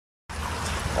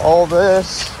All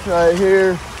this right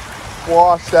here,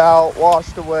 washed out,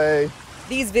 washed away.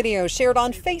 These videos shared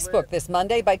on Facebook this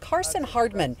Monday by Carson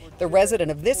Hardman, the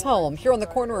resident of this home here on the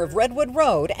corner of Redwood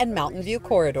Road and Mountain View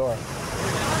Corridor.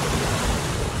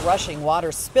 Rushing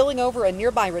water spilling over a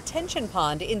nearby retention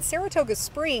pond in Saratoga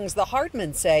Springs, the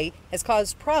Hardmans say, has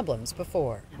caused problems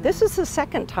before. This is the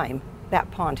second time that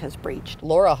pond has breached.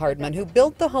 Laura Hardman, who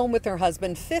built the home with her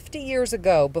husband 50 years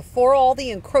ago before all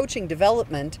the encroaching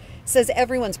development, says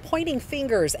everyone's pointing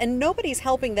fingers and nobody's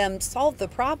helping them solve the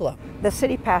problem. The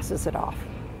city passes it off.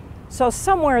 So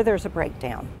somewhere there's a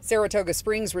breakdown. Saratoga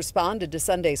Springs responded to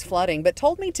Sunday's flooding, but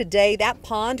told me today that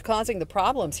pond causing the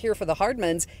problems here for the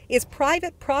Hardmans is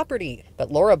private property. But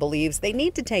Laura believes they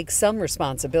need to take some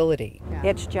responsibility.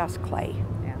 It's just clay.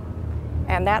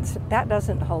 And that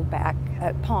doesn't hold back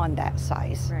a pond that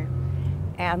size. Right.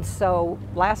 And so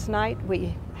last night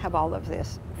we have all of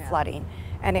this flooding.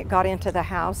 And it got into the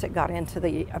house, it got into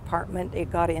the apartment,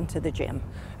 it got into the gym.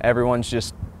 Everyone's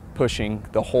just pushing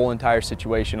the whole entire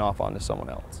situation off onto someone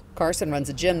else. Carson runs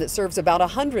a gym that serves about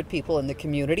 100 people in the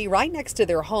community right next to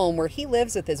their home where he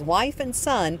lives with his wife and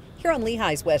son here on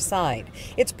Lehi's west side.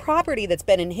 It's property that's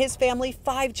been in his family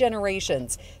 5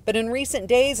 generations, but in recent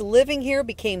days living here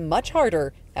became much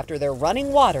harder after their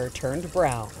running water turned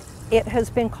brown. It has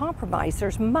been compromised.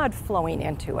 There's mud flowing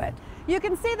into it. You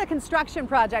can see the construction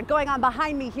project going on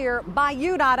behind me here by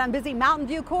UDOT on busy Mountain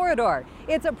View Corridor.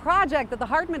 It's a project that the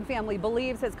Hardman family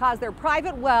believes has caused their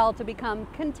private well to become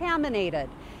contaminated.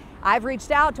 I've reached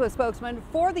out to a spokesman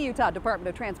for the Utah Department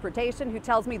of Transportation who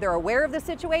tells me they're aware of the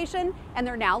situation and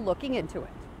they're now looking into it.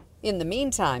 In the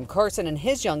meantime, Carson and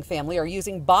his young family are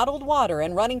using bottled water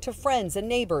and running to friends and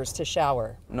neighbors to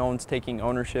shower. No one's taking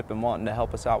ownership and wanting to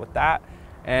help us out with that.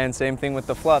 And same thing with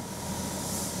the flood.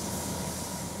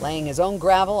 Laying his own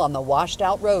gravel on the washed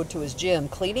out road to his gym,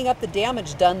 cleaning up the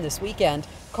damage done this weekend,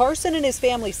 Carson and his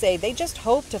family say they just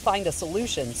hope to find a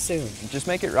solution soon. Just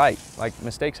make it right. Like,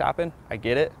 mistakes happen, I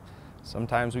get it.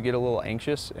 Sometimes we get a little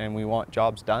anxious and we want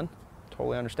jobs done.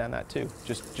 Totally understand that too.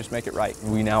 Just make it right.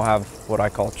 We now have what I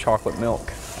call chocolate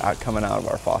milk coming out of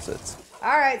our faucets.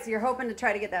 All right, so you're hoping to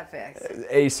try to get that fixed.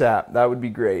 ASAP, that would be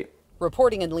great.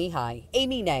 Reporting in Lehi,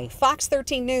 Amy Nay, Fox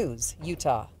 13 News,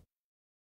 Utah.